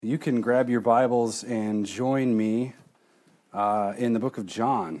You can grab your Bibles and join me in the book of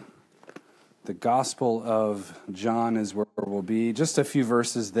John. The Gospel of John is where we'll be. Just a few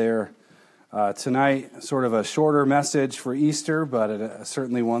verses there tonight. Sort of a shorter message for Easter, but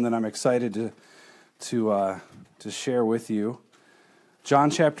certainly one that I'm excited to share with you. John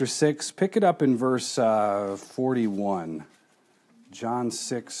chapter 6. Pick it up in verse 41. John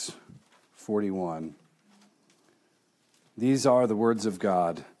 6:41. These are the words of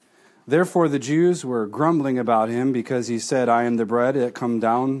God. Therefore the Jews were grumbling about him because he said, I am the bread that come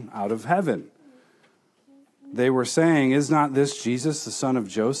down out of heaven. They were saying, is not this Jesus, the son of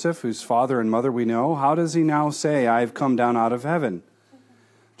Joseph, whose father and mother we know? How does he now say, I have come down out of heaven?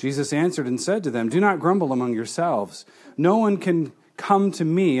 Jesus answered and said to them, do not grumble among yourselves. No one can come to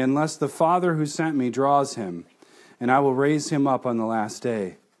me unless the Father who sent me draws him, and I will raise him up on the last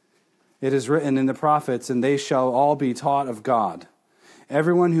day. It is written in the prophets, and they shall all be taught of God.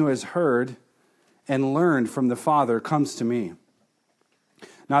 Everyone who has heard and learned from the Father comes to me.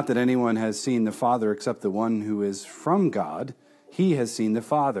 Not that anyone has seen the Father except the one who is from God. He has seen the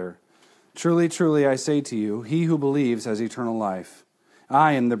Father. Truly, truly, I say to you, he who believes has eternal life.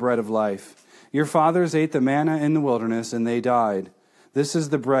 I am the bread of life. Your fathers ate the manna in the wilderness, and they died. This is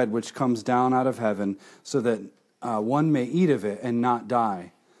the bread which comes down out of heaven, so that one may eat of it and not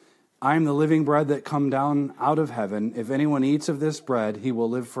die. I am the living bread that come down out of heaven. If anyone eats of this bread, he will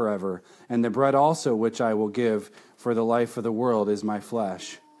live forever. And the bread also which I will give for the life of the world is my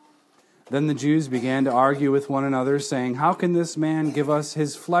flesh. Then the Jews began to argue with one another, saying, how can this man give us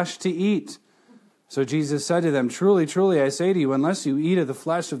his flesh to eat? So Jesus said to them, truly, truly, I say to you, unless you eat of the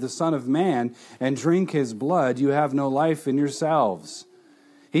flesh of the Son of Man and drink his blood, you have no life in yourselves.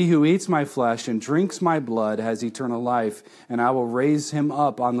 He who eats my flesh and drinks my blood has eternal life, and I will raise him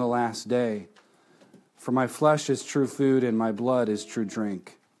up on the last day. For my flesh is true food, and my blood is true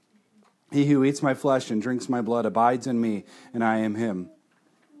drink. He who eats my flesh and drinks my blood abides in me, and I am him.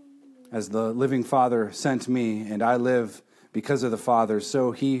 As the living Father sent me, and I live because of the Father,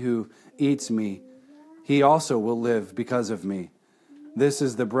 so he who eats me, he also will live because of me. This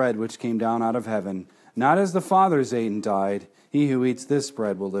is the bread which came down out of heaven, not as the fathers ate and died. He who eats this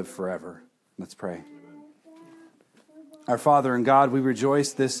bread will live forever. Let's pray. Our Father and God, we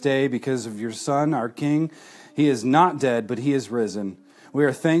rejoice this day because of your Son, our King. He is not dead, but he is risen. We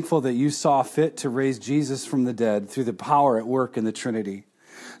are thankful that you saw fit to raise Jesus from the dead through the power at work in the Trinity.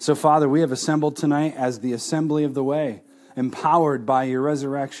 So, Father, we have assembled tonight as the assembly of the way, empowered by your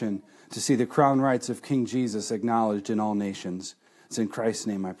resurrection to see the crown rights of King Jesus acknowledged in all nations. It's in Christ's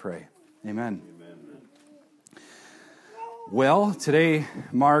name I pray. Amen. Well, today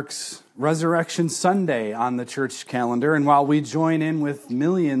marks Resurrection Sunday on the church calendar, and while we join in with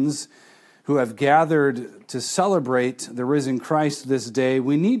millions who have gathered to celebrate the risen Christ this day,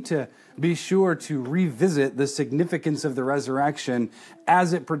 we need to be sure to revisit the significance of the resurrection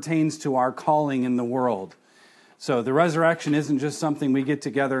as it pertains to our calling in the world. So the resurrection isn't just something we get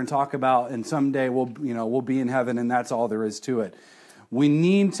together and talk about, and someday we'll be in heaven, and that's all there is to it. We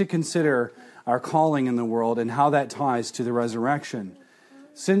need to consider our calling in the world and how that ties to the resurrection.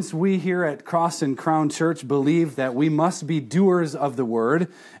 Since we here at Cross and Crown Church believe that we must be doers of the word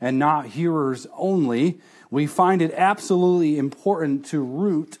and not hearers only, we find it absolutely important to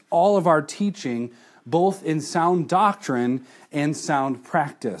root all of our teaching both in sound doctrine and sound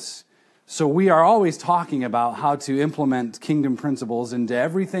practice. So we are always talking about how to implement kingdom principles into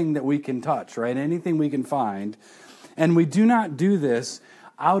everything that we can touch, right? Anything we can find. And we do not do this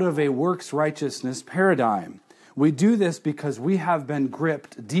out of a works righteousness paradigm. We do this because we have been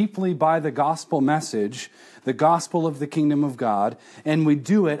gripped deeply by the gospel message, the gospel of the kingdom of God, and we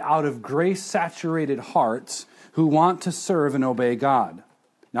do it out of grace-saturated hearts who want to serve and obey God.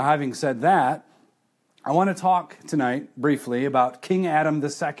 Now, having said that, I want to talk tonight briefly about King Adam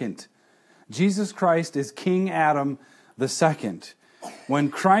II. Jesus Christ is King Adam II. When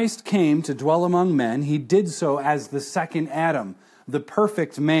Christ came to dwell among men, he did so as the second Adam, the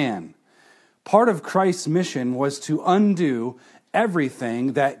perfect man. Part of Christ's mission was to undo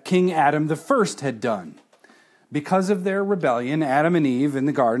everything that King Adam I had done. Because of their rebellion, Adam and Eve in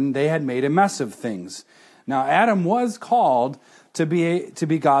the garden, they had made a mess of things. Now, Adam was called to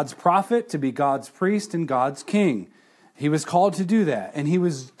be God's prophet, to be God's priest, and God's king. He was called to do that, and he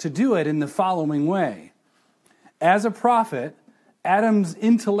was to do it in the following way. As a prophet, Adam's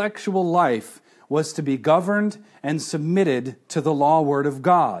intellectual life was to be governed and submitted to the law word of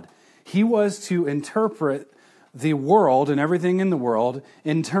God. He was to interpret the world and everything in the world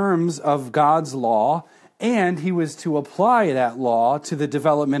in terms of God's law, and he was to apply that law to the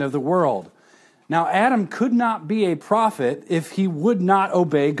development of the world. Now, Adam could not be a prophet if he would not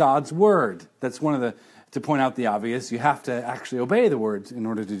obey God's word. That's to point out the obvious, you have to actually obey the words in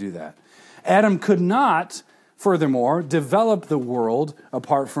order to do that. Adam could not, furthermore, develop the world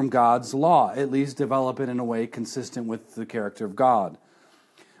apart from God's law, at least develop it in a way consistent with the character of God.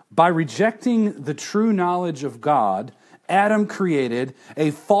 By rejecting the true knowledge of God, Adam created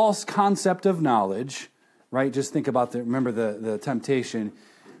a false concept of knowledge, right? Just think about remember the temptation.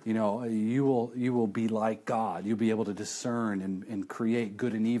 You know, you will be like God. You'll be able to discern and create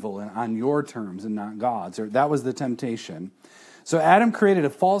good and evil on your terms and not God's. That was the temptation. So Adam created a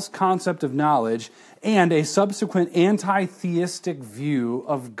false concept of knowledge and a subsequent anti-theistic view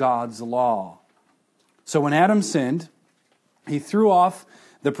of God's law. So when Adam sinned, he threw off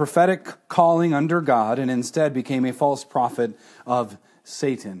the prophetic calling under God and instead became a false prophet of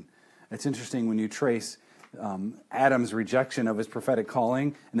Satan. It's interesting when you trace Adam's rejection of his prophetic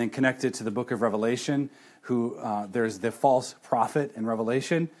calling and then connect it to the book of Revelation, there's the false prophet in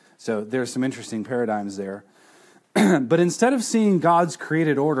Revelation. So there's some interesting paradigms there. But instead of seeing God's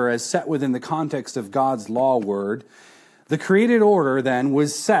created order as set within the context of God's law word, the created order then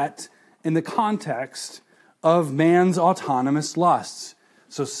was set in the context of man's autonomous lusts.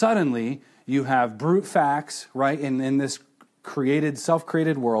 So suddenly you have brute facts, right, in this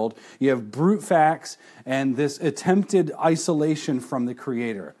self-created world. You have brute facts and this attempted isolation from the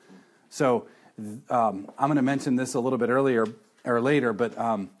Creator. So I'm going to mention this a little bit earlier or later, but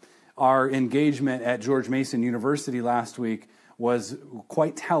our engagement at George Mason University last week was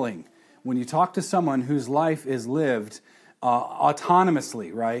quite telling. When you talk to someone whose life is lived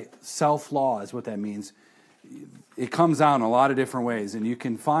autonomously, right? Self-law is what that means. It comes out in a lot of different ways, and you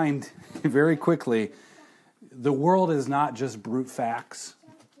can find very quickly the world is not just brute facts.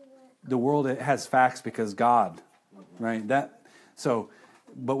 The world has facts because God, right?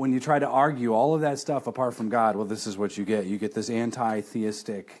 But when you try to argue all of that stuff apart from God, well, this is what you get. You get this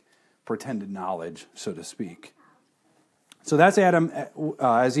anti-theistic pretended knowledge, so to speak. So that's Adam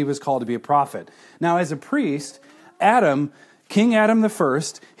as he was called to be a prophet. Now, as a priest, King Adam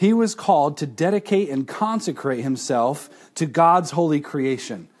the he was called to dedicate and consecrate himself to God's holy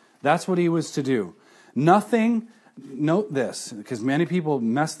creation. That's what he was to do. Nothing, note this, because many people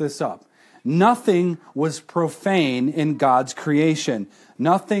mess this up. Nothing was profane in God's creation.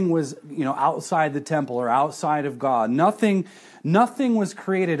 Nothing was, outside the temple or outside of God. Nothing was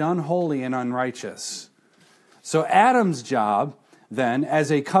created unholy and unrighteous. So Adam's job, then,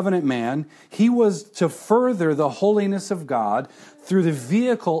 as a covenant man, he was to further the holiness of God through the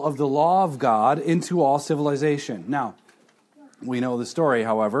vehicle of the law of God into all civilization. Now, we know the story,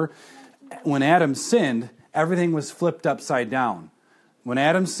 however. When Adam sinned, everything was flipped upside down. When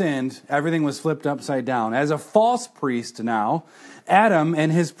Adam sinned, everything was flipped upside down. As a false priest now, Adam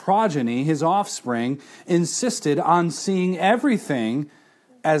and his progeny, his offspring, insisted on seeing everything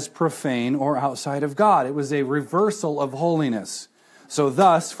as profane or outside of God. It was a reversal of holiness. So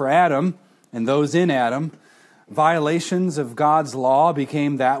thus, for Adam and those in Adam, violations of God's law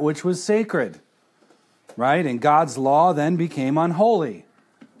became that which was sacred, right? And God's law then became unholy.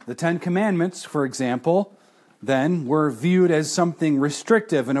 The Ten Commandments, for example, then were viewed as something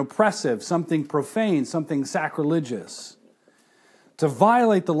restrictive and oppressive, something profane, something sacrilegious. To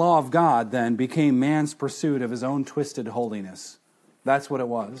violate the law of God then became man's pursuit of his own twisted holiness. That's what it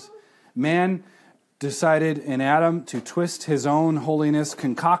was. Man decided in Adam to twist his own holiness,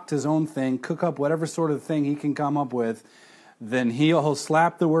 concoct his own thing, cook up whatever sort of thing he can come up with. Then he'll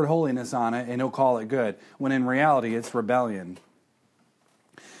slap the word holiness on it and he'll call it good, when in reality it's rebellion.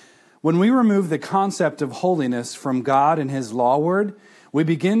 When we remove the concept of holiness from God and his law word, we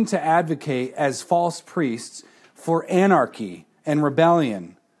begin to advocate as false priests for anarchy and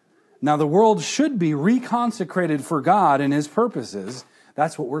rebellion. Now, the world should be reconsecrated for God and his purposes.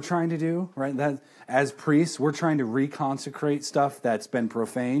 That's what we're trying to do, right? That, as priests, we're trying to reconsecrate stuff that's been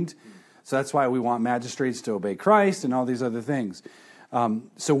profaned. So that's why we want magistrates to obey Christ and all these other things.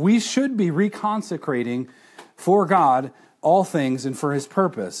 So we should be reconsecrating for God all things and for his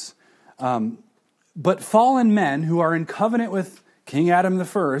purpose. But fallen men who are in covenant with King Adam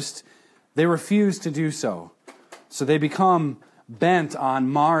I, they refuse to do so. So they become bent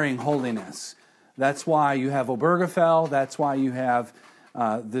on marring holiness. That's why you have Obergefell. That's why you have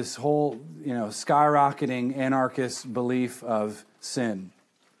this whole, skyrocketing anarchist belief of sin.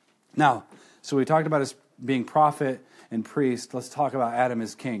 Now, so we talked about us being prophet and priest. Let's talk about Adam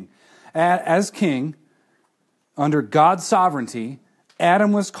as king. As king, under God's sovereignty,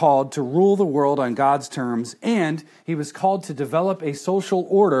 Adam was called to rule the world on God's terms, and he was called to develop a social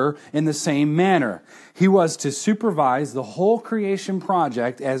order in the same manner. He was to supervise the whole creation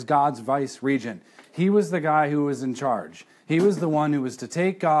project as God's vice regent. He was the guy who was in charge. He was the one who was to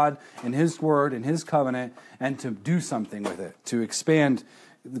take God and His word and His covenant and to do something with it, to expand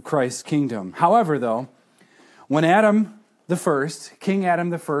Christ's kingdom. However, though, when King Adam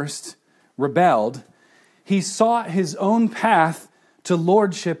the first, rebelled, he sought his own path to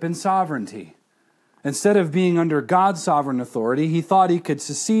lordship and sovereignty. Instead of being under God's sovereign authority, he thought he could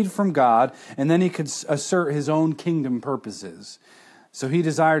secede from God and then he could assert his own kingdom purposes. So he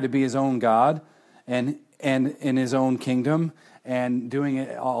desired to be his own God and in his own kingdom and doing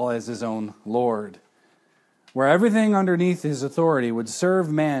it all as his own Lord, where everything underneath his authority would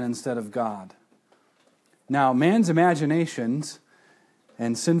serve man instead of God. Now, man's imaginations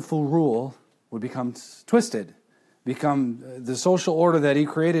and sinful rule would become twisted. The social order that he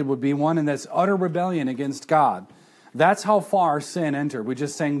created would be one in that's utter rebellion against God. That's how far sin entered. We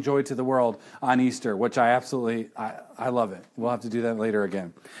just sang Joy to the World on Easter, which I love it. We'll have to do that later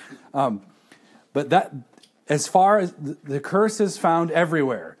again. But that, as far as the curse is found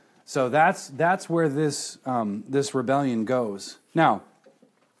everywhere. So that's where this rebellion goes. Now,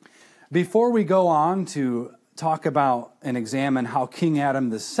 before we go on to talk about and examine how King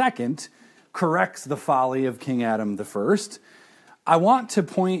Adam II corrects the folly of King Adam I, I want to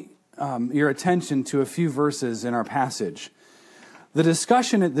point your attention to a few verses in our passage. The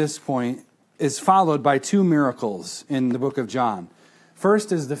discussion at this point is followed by two miracles in the book of John.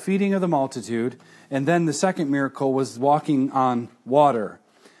 First is the feeding of the multitude, and then the second miracle was walking on water.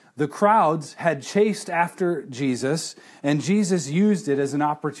 The crowds had chased after Jesus, and Jesus used it as an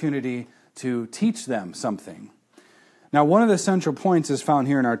opportunity to teach them something. Now, one of the central points is found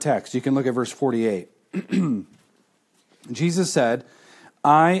here in our text. You can look at verse 48. Jesus said,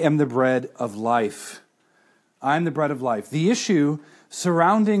 I am the bread of life. I am the bread of life. The issue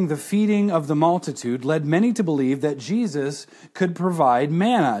surrounding the feeding of the multitude led many to believe that Jesus could provide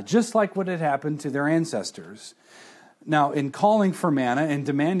manna, just like what had happened to their ancestors. Now, in calling for manna and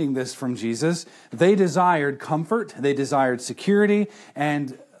demanding this from Jesus, they desired comfort, they desired security,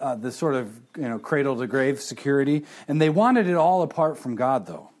 and the sort of cradle-to-grave security, and they wanted it all apart from God,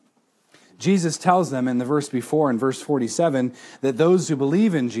 though. Jesus tells them in the verse before, in verse 47, that those who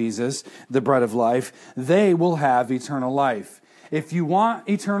believe in Jesus, the bread of life, they will have eternal life. If you want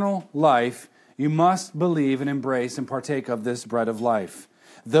eternal life, you must believe and embrace and partake of this bread of life.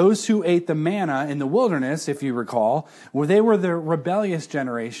 Those who ate the manna in the wilderness, if you recall, they were the rebellious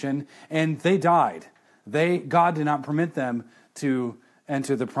generation, and they died. God did not permit them to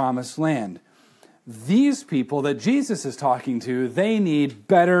enter the promised land. These people that Jesus is talking to, they need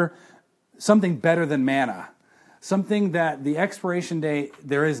something better than manna. Something that the expiration date,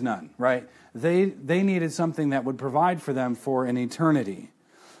 there is none, right? They needed something that would provide for them for an eternity.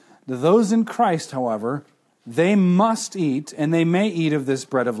 Those in Christ, however, they must eat, and they may eat of this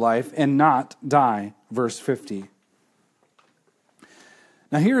bread of life and not die. Verse 50.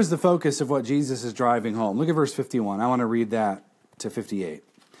 Now here's the focus of what Jesus is driving home. Look at verse 51. I want to read that to 58.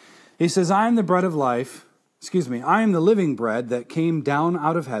 He says, I am the bread of life. I am the living bread that came down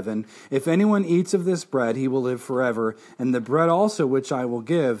out of heaven. If anyone eats of this bread, he will live forever. And the bread also which I will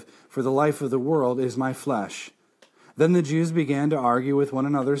give for the life of the world is my flesh. Then the Jews began to argue with one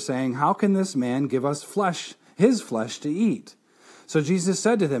another, saying, how can this man give us his flesh to eat? So Jesus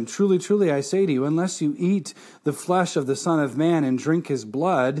said to them, truly, truly, I say to you, unless you eat the flesh of the Son of Man and drink his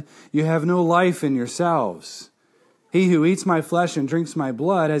blood, you have no life in yourselves. He who eats my flesh and drinks my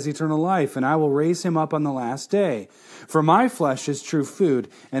blood has eternal life, and I will raise him up on the last day. For my flesh is true food,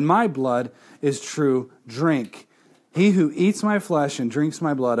 and my blood is true drink. He who eats my flesh and drinks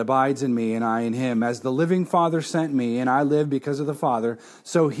my blood abides in me, and I in him. As the living Father sent me, and I live because of the Father,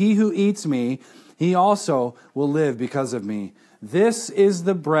 so he who eats me, he also will live because of me. This is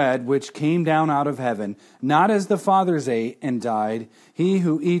the bread which came down out of heaven, not as the fathers ate and died. He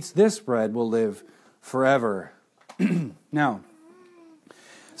who eats this bread will live forever. Now,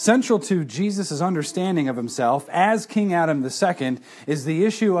 central to Jesus' understanding of himself as King Adam II is the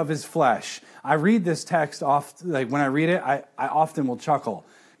issue of his flesh. I read this text when I read it, I often will chuckle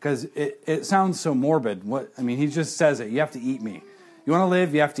because it sounds so morbid. He just says it. You have to eat me. You want to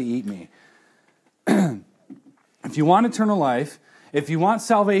live, you have to eat me. If you want eternal life, if you want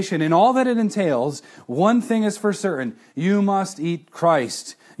salvation and all that it entails, one thing is for certain. You must eat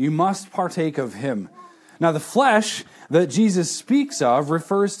Christ. You must partake of him. Now, the flesh that Jesus speaks of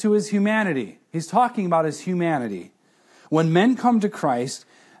refers to his humanity. He's talking about his humanity. When men come to Christ,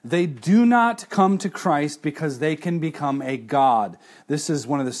 They do not come to Christ because they can become a god. This is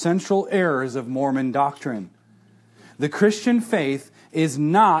one of the central errors of Mormon doctrine. The Christian faith is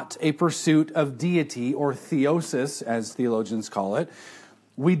not a pursuit of deity or theosis, as theologians call it.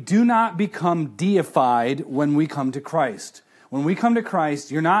 We do not become deified when we come to Christ. When we come to Christ,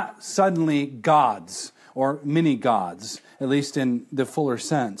 you're not suddenly gods or mini-gods, at least in the fuller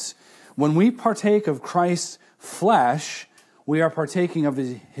sense. When we partake of Christ's flesh, we are partaking of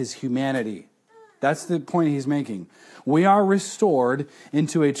his humanity. That's the point he's making. We are restored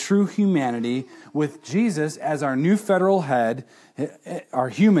into a true humanity with Jesus as our new federal head, our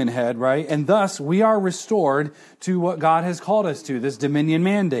human head, right? And thus we are restored to what God has called us to, this dominion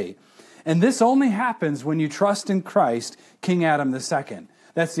mandate. And this only happens when you trust in Christ, King Adam II.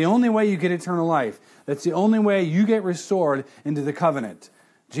 That's the only way you get eternal life. That's the only way you get restored into the covenant.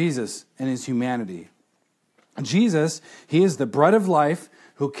 Jesus and his humanity. Jesus, he is the bread of life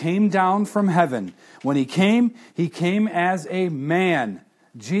who came down from heaven. When he came as a man.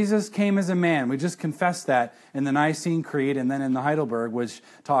 Jesus came as a man. We just confessed that in the Nicene Creed and then in the Heidelberg, which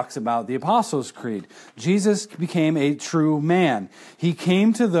talks about the Apostles' Creed. Jesus became a true man. He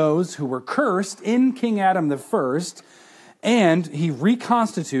came to those who were cursed in King Adam I, and he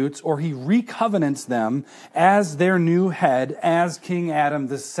reconstitutes or he recovenants them as their new head, as King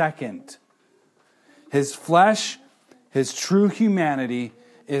Adam II. His flesh, his true humanity,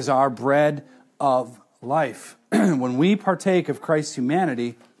 is our bread of life. When we partake of Christ's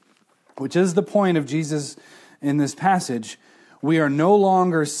humanity, which is the point of Jesus in this passage, we are no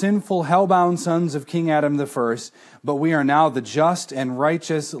longer sinful, hell-bound sons of King Adam I, but we are now the just and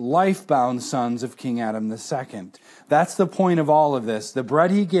righteous, life-bound sons of King Adam II. That's the point of all of this. The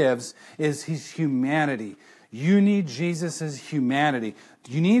bread he gives is his humanity. You need Jesus' humanity.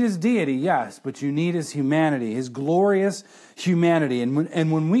 You need his deity, yes, but you need his humanity, his glorious humanity.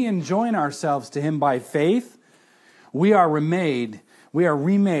 And when we enjoin ourselves to him by faith, we are remade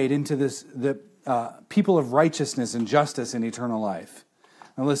into the people of righteousness and justice and eternal life.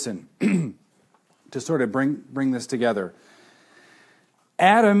 Now listen, to sort of bring this together.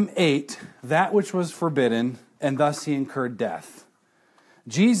 Adam ate that which was forbidden, and thus he incurred death.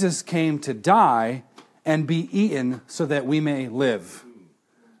 Jesus came to die and be eaten so that we may live.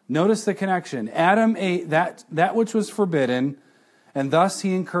 Notice the connection. Adam ate that which was forbidden, and thus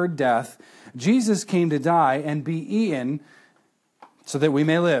he incurred death. Jesus came to die and be eaten so that we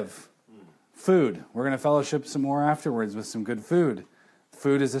may live. Food. We're going to fellowship some more afterwards with some good food.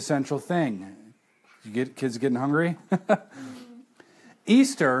 Food is a central thing. You get kids getting hungry?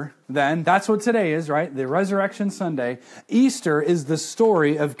 Easter, then, that's what today is, right? The Resurrection Sunday. Easter is the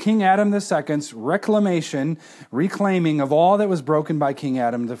story of King Adam II's reclaiming of all that was broken by King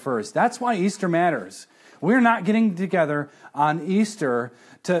Adam I. That's why Easter matters. We're not getting together on Easter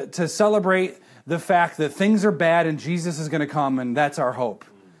to celebrate the fact that things are bad and Jesus is going to come and that's our hope.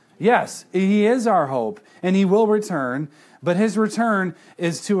 Yes, he is our hope and he will return. But his return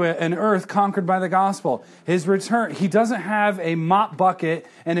is to an earth conquered by the gospel. His return, he doesn't have a mop bucket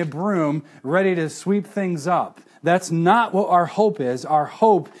and a broom ready to sweep things up. That's not what our hope is. Our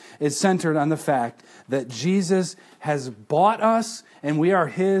hope is centered on the fact that Jesus has bought us and we are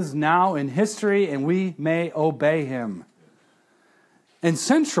his now in history and we may obey him. And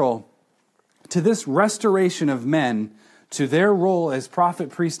central to this restoration of men to their role as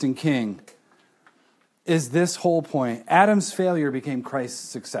prophet, priest, and king is this whole point. Adam's failure became Christ's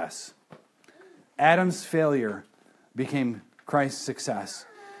success. Adam's failure became Christ's success.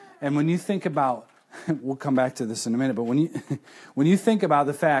 And when you think about, we'll come back to this in a minute, but when you think about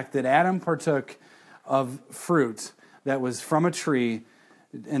the fact that Adam partook of fruit that was from a tree,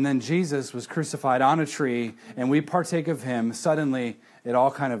 and then Jesus was crucified on a tree, and we partake of him, suddenly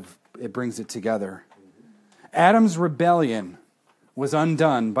it brings it together. Adam's rebellion was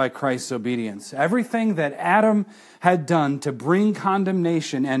undone by Christ's obedience. Everything that Adam had done to bring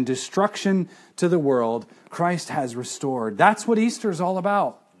condemnation and destruction to the world, Christ has restored. That's what Easter is all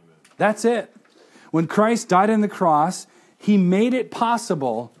about. That's it. When Christ died on the cross, he made it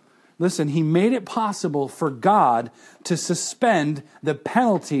possible, he made it possible for God to suspend the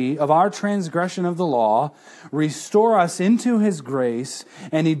penalty of our transgression of the law, restore us into his grace,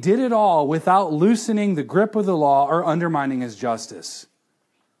 and he did it all without loosening the grip of the law or undermining his justice.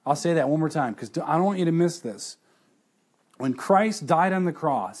 I'll say that one more time because I don't want you to miss this. When Christ died on the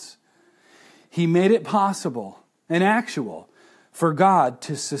cross, he made it possible and actual for God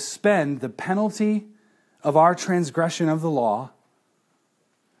to suspend the penalty of our transgression of the law,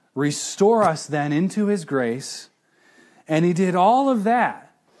 restore us then into his grace, and he did all of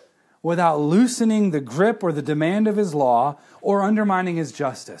that without loosening the grip or the demand of his law or undermining his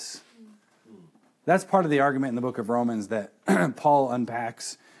justice. That's part of the argument in the book of Romans that Paul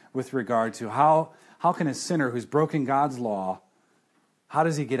unpacks with regard to how can a sinner who's broken God's law, how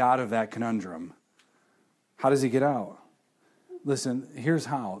does he get out of that conundrum? How does he get out? Listen, here's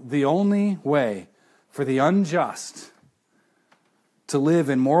how. The only way for the unjust to live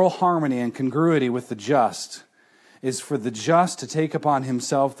in moral harmony and congruity with the just is for the just to take upon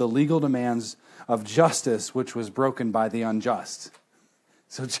himself the legal demands of justice, which was broken by the unjust.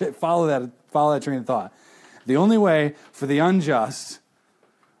 So follow that train of thought. The only way for the unjust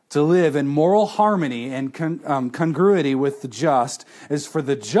to live in moral harmony and congruity with the just is for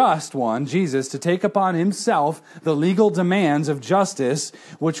the just one, Jesus, to take upon himself the legal demands of justice,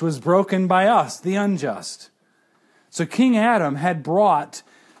 which was broken by us, the unjust. So King Adam had brought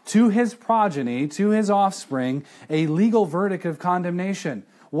to his progeny, to his offspring, a legal verdict of condemnation.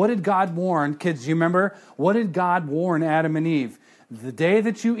 What did God warn? Kids, you remember? What did God warn Adam and Eve? The day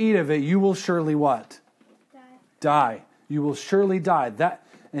that you eat of it, you will surely what? Die. You will surely die.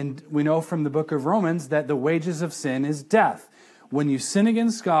 And we know from the book of Romans that the wages of sin is death. When you sin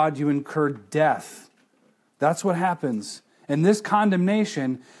against God, you incur death. That's what happens. And this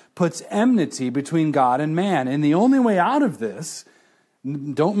condemnation puts enmity between God and man. And the only way out of this,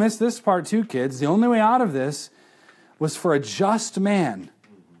 don't miss this part too, kids, the only way out of this was for a just man,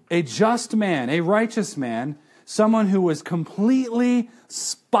 a righteous man, someone who was completely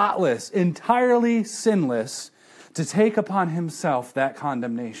spotless, entirely sinless, to take upon himself that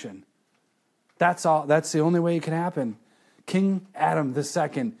condemnation. That's all. That's the only way it could happen. King Adam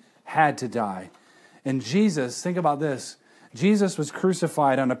II had to die. And Jesus, think about this. Jesus was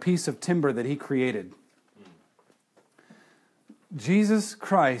crucified on a piece of timber that he created. Jesus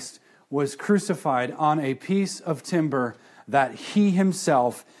Christ was crucified on a piece of timber that he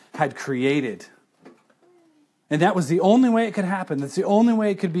himself had created. And that was the only way it could happen. That's the only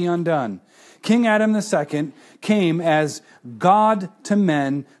way it could be undone. King Adam II came as God to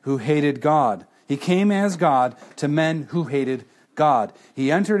men who hated God. He came as God to men who hated God.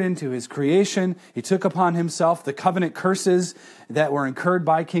 He entered into his creation. He took upon himself the covenant curses that were incurred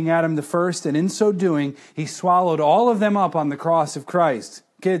by King Adam I, and in so doing, he swallowed all of them up on the cross of Christ.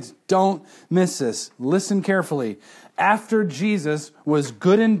 Kids, don't miss this. Listen carefully. After Jesus was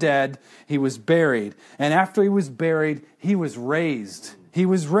good and dead, he was buried. And after he was buried, he was raised. He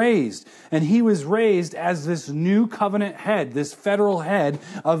was raised. And he was raised as this new covenant head, this federal head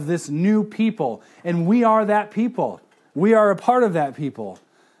of this new people. And we are that people. We are a part of that people.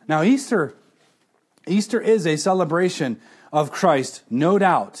 Now, Easter is a celebration of Christ, no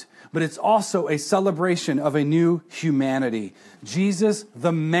doubt. But it's also a celebration of a new humanity. Jesus,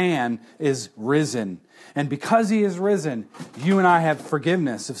 the man, is risen. And because he is risen, you and I have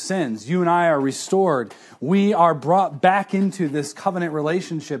forgiveness of sins. You and I are restored. We are brought back into this covenant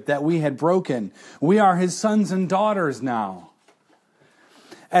relationship that we had broken. We are his sons and daughters now.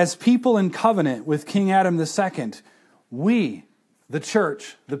 As people in covenant with King Adam II, we, the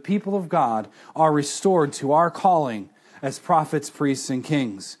church, the people of God, are restored to our calling as prophets, priests, and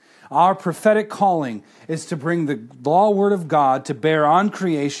kings. Our prophetic calling is to bring the law word of God to bear on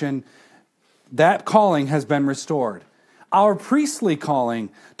creation. That calling has been restored. Our priestly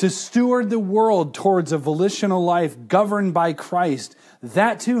calling to steward the world towards a volitional life governed by Christ,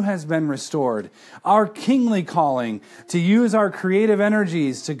 that too has been restored. Our kingly calling to use our creative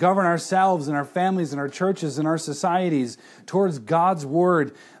energies to govern ourselves and our families and our churches and our societies towards God's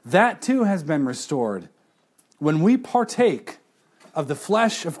word, that too has been restored. When we partake of the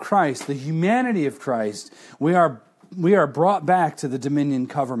flesh of Christ, the humanity of Christ, we are brought back to the dominion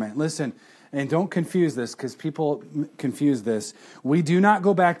covenant. Listen, and don't confuse this, because people confuse this. We do not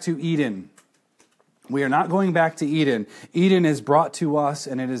go back to Eden. We are not going back to Eden. Eden is brought to us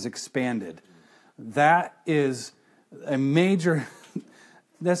and it is expanded. That is a major,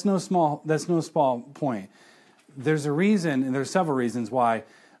 that's no small point. There's a reason, and there's several reasons why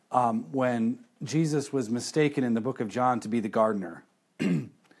when Jesus was mistaken in the book of John to be the gardener.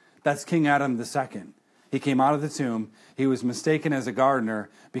 That's King Adam II. He came out of the tomb. He was mistaken as a gardener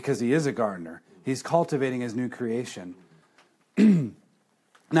because he is a gardener. He's cultivating his new creation.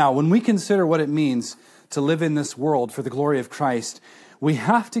 Now, when we consider what it means to live in this world for the glory of Christ, we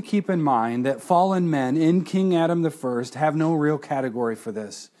have to keep in mind that fallen men in King Adam I have no real category for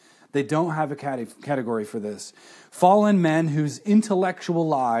this. They don't have a category for this. Fallen men whose intellectual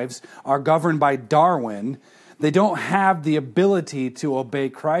lives are governed by Darwin, they don't have the ability to obey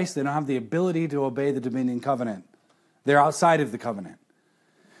Christ. They don't have the ability to obey the dominion covenant. They're outside of the covenant.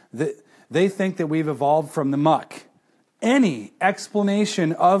 They think that we've evolved from the muck. Any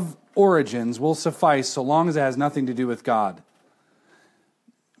explanation of origins will suffice so long as it has nothing to do with God.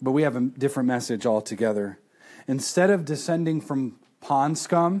 But we have a different message altogether. Instead of descending from pond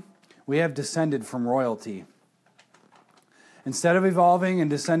scum, we have descended from royalty. Instead of evolving and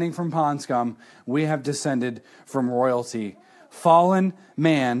descending from pond scum, we have descended from royalty. Fallen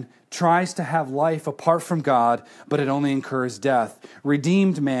man tries to have life apart from God, but it only incurs death.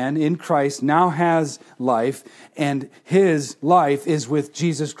 Redeemed man in Christ now has life, and his life is with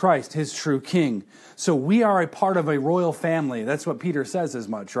Jesus Christ, his true King. So we are a part of a royal family. That's what Peter says as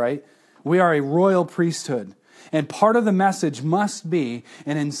much, right? We are a royal priesthood. And part of the message must be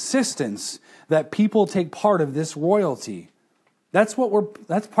an insistence that people take part of this royalty. That's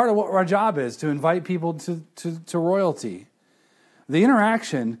part of what our job is, to invite people to royalty. The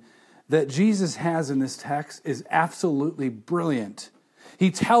interaction that Jesus has in this text is absolutely brilliant.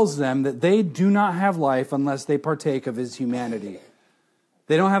 He tells them that they do not have life unless they partake of his humanity.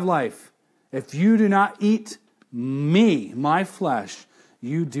 They don't have life. If you do not eat me, my flesh,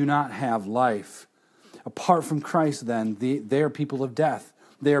 you do not have life. Apart from Christ, then, they are people of death.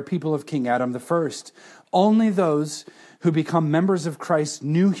 They are people of King Adam the First. Only those who become members of Christ's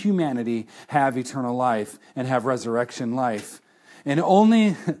new humanity have eternal life and have resurrection life. And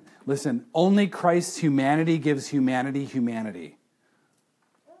only Christ's humanity gives humanity humanity.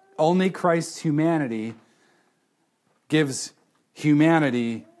 Only Christ's humanity gives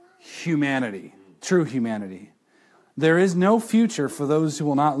humanity humanity, true humanity. There is no future for those who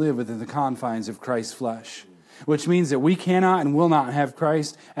will not live within the confines of Christ's flesh, which means that we cannot and will not have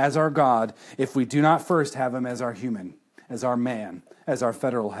Christ as our God if we do not first have him as our human, as our man, as our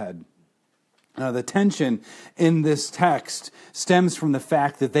federal head. Now, the tension in this text stems from the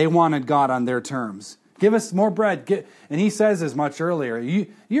fact that they wanted God on their terms. Give us more bread. And he says as much earlier,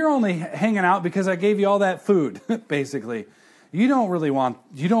 you're only hanging out because I gave you all that food, basically. You don't want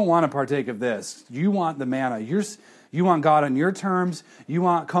to partake of this. You want the manna. You want God on your terms. You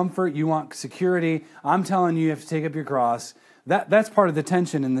want comfort. You want security. I'm telling you, you have to take up your cross. That's part of the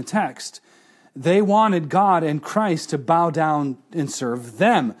tension in the text. They wanted God and Christ to bow down and serve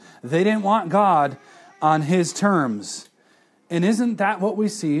them. They didn't want God on his terms. And isn't that what we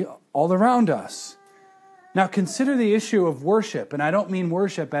see all around us? Now consider the issue of worship. And I don't mean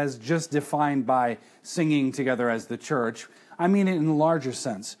worship as just defined by singing together as the church. I mean it in a larger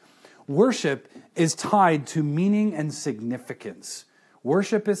sense. Worship is tied to meaning and significance.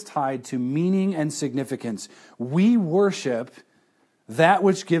 Worship is tied to meaning and significance. We worship that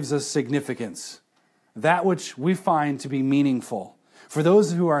which gives us significance, that which we find to be meaningful. For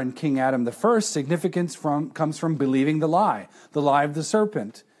those who are in King Adam the First, significance comes from believing the lie of the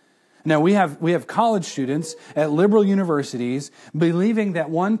serpent. Now we have college students at liberal universities believing that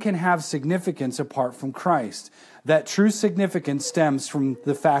one can have significance apart from Christ. That true significance stems from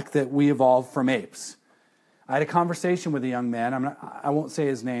the fact that we evolved from apes. I had a conversation with a young man. I won't say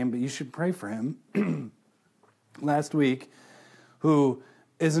his name, but you should pray for him. Last week, who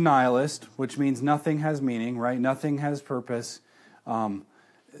is a nihilist, which means nothing has meaning, right? Nothing has purpose,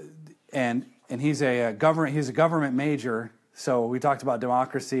 and he's a government major. So we talked about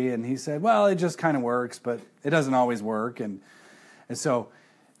democracy, and he said, "Well, it just kind of works, but it doesn't always work." And so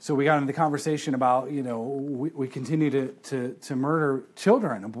we got into the conversation about, we continue to murder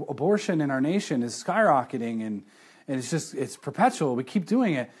children. Abortion in our nation is skyrocketing, and it's perpetual. We keep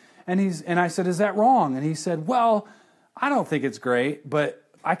doing it. And I said, "Is that wrong?" And he said, "Well, I don't think it's great, but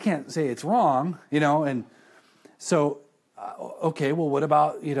I can't say it's wrong, And so, okay, well, what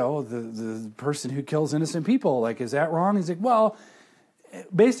about, the person who kills innocent people? Like, is that wrong? He's like, well,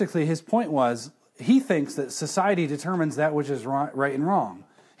 basically his point was he thinks that society determines that which is right and wrong.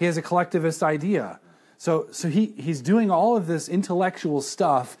 He has a collectivist idea. So he's doing all of this intellectual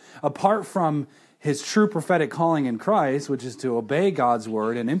stuff apart from his true prophetic calling in Christ, which is to obey God's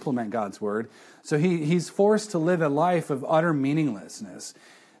word and implement God's word. So he's forced to live a life of utter meaninglessness.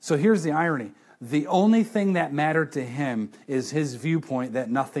 So here's the irony. The only thing that mattered to him is his viewpoint that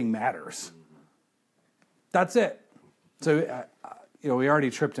nothing matters. That's it. So, we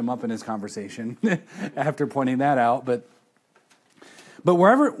already tripped him up in his conversation after pointing that out. But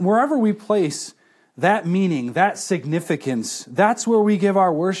wherever we place that meaning, that significance, that's where we give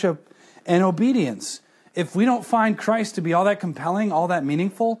our worship and obedience. If we don't find Christ to be all that compelling, all that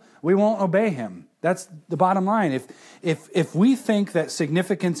meaningful, we won't obey him. That's the bottom line. If we think that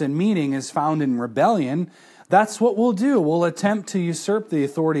significance and meaning is found in rebellion, that's what we'll do. We'll attempt to usurp the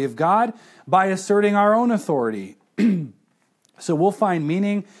authority of God by asserting our own authority. So we'll find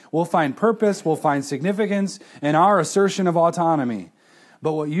meaning, we'll find purpose, we'll find significance in our assertion of autonomy.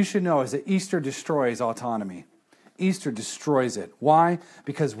 But what you should know is that Easter destroys autonomy. Easter destroys it. Why?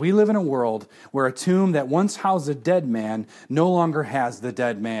 Because we live in a world where a tomb that once housed a dead man no longer has the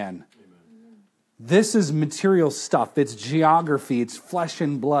dead man. This is material stuff. It's geography. It's flesh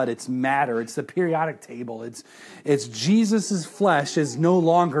and blood. It's matter. It's the periodic table. It's Jesus' flesh is no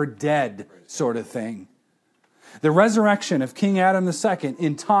longer dead sort of thing. The resurrection of King Adam II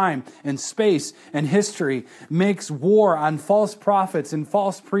in time and space and history makes war on false prophets and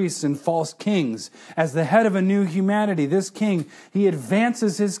false priests and false kings. As the head of a new humanity, this king, he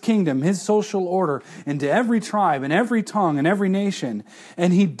advances his kingdom, his social order, into every tribe and every tongue and every nation.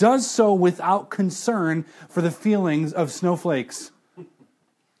 And he does so without concern for the feelings of snowflakes.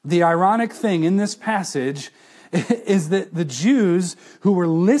 The ironic thing in this passage is that the Jews who were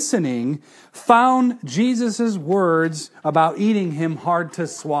listening found Jesus' words about eating him hard to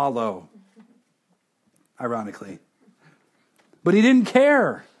swallow. Ironically. But he didn't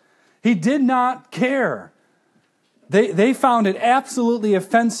care. He did not care. They found it absolutely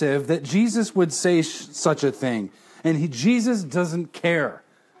offensive that Jesus would say such a thing. And Jesus doesn't care.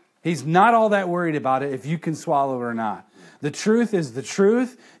 He's not all that worried about it if you can swallow it or not. The truth is the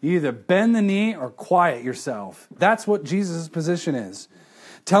truth. You either bend the knee or quiet yourself. That's what Jesus' position is.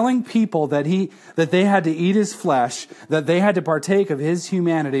 Telling people that they had to eat his flesh, that they had to partake of his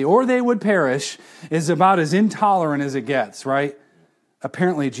humanity, or they would perish, is about as intolerant as it gets, right?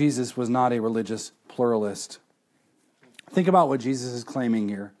 Apparently, Jesus was not a religious pluralist. Think about what Jesus is claiming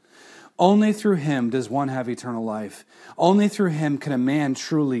here. Only through him does one have eternal life. Only through him can a man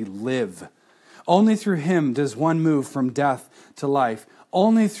truly live. Only through him does one move from death to life.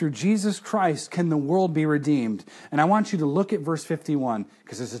 Only through Jesus Christ can the world be redeemed. And I want you to look at verse 51,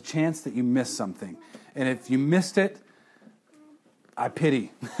 because there's a chance that you missed something. And if you missed it, I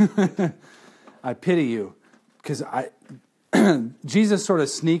pity. I pity you. Because Jesus sort of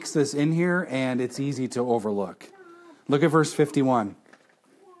sneaks this in here, and it's easy to overlook. Look at verse 51.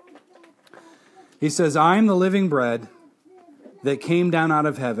 He says, I am the living bread that came down out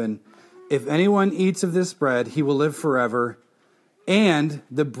of heaven. If anyone eats of this bread, he will live forever. And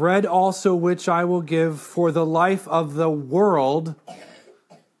the bread also which I will give for the life of the world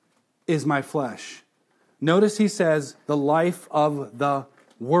is my flesh. Notice he says, the life of the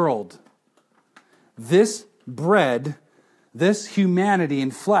world. This bread, this humanity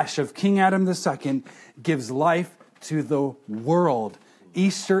and flesh of King Adam II gives life to the world.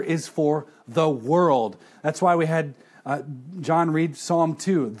 Easter is for the world. That's why we had John read Psalm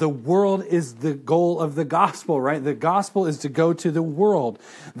 2. The world is the goal of the gospel, right? The gospel is to go to the world.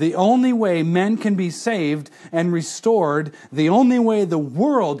 The only way men can be saved and restored, the only way the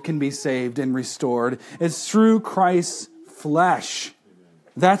world can be saved and restored is through Christ's flesh.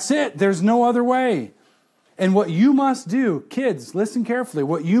 That's it. There's no other way. And what you must do, kids, listen carefully,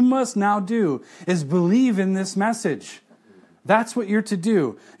 what you must now do is believe in this message. That's what you're to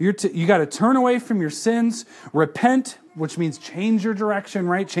do. You got to turn away from your sins, repent, which means change your direction,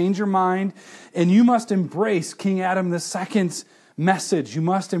 right? Change your mind. And you must embrace King Adam II's message. You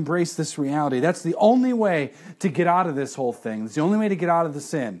must embrace this reality. That's the only way to get out of this whole thing. It's the only way to get out of the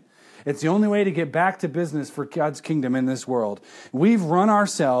sin. It's the only way to get back to business for God's kingdom in this world. We've run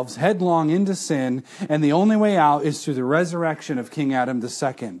ourselves headlong into sin, and the only way out is through the resurrection of King Adam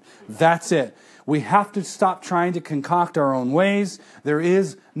II. That's it. We have to stop trying to concoct our own ways. There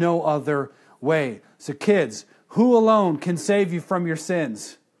is no other way. So kids, who alone can save you from your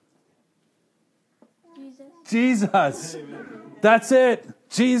sins? Jesus. That's it.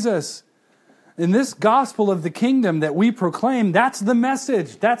 Jesus. In this gospel of the kingdom that we proclaim, that's the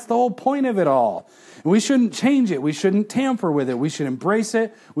message. That's the whole point of it all. We shouldn't change it. We shouldn't tamper with it. We should embrace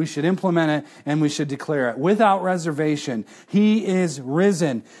it. We should implement it. And we should declare it without reservation. He is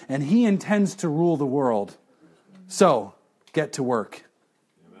risen, and he intends to rule the world. So, get to work.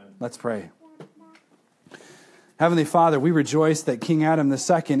 Amen. Let's pray. Heavenly Father, we rejoice that King Adam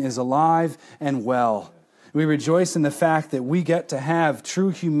II is alive and well. We rejoice in the fact that we get to have true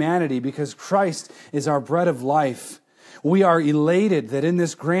humanity because Christ is our bread of life. We are elated that in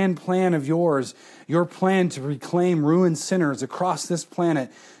this grand plan of yours, your plan to reclaim ruined sinners across this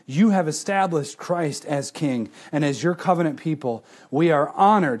planet, you have established Christ as King. And as your covenant people, we are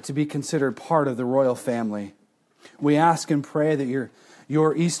honored to be considered part of the royal family. We ask and pray that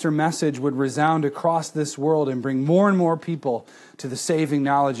your Easter message would resound across this world and bring more and more people to the saving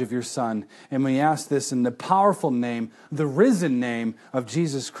knowledge of your Son. And we ask this in the powerful name, the risen name of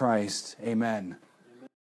Jesus Christ. Amen.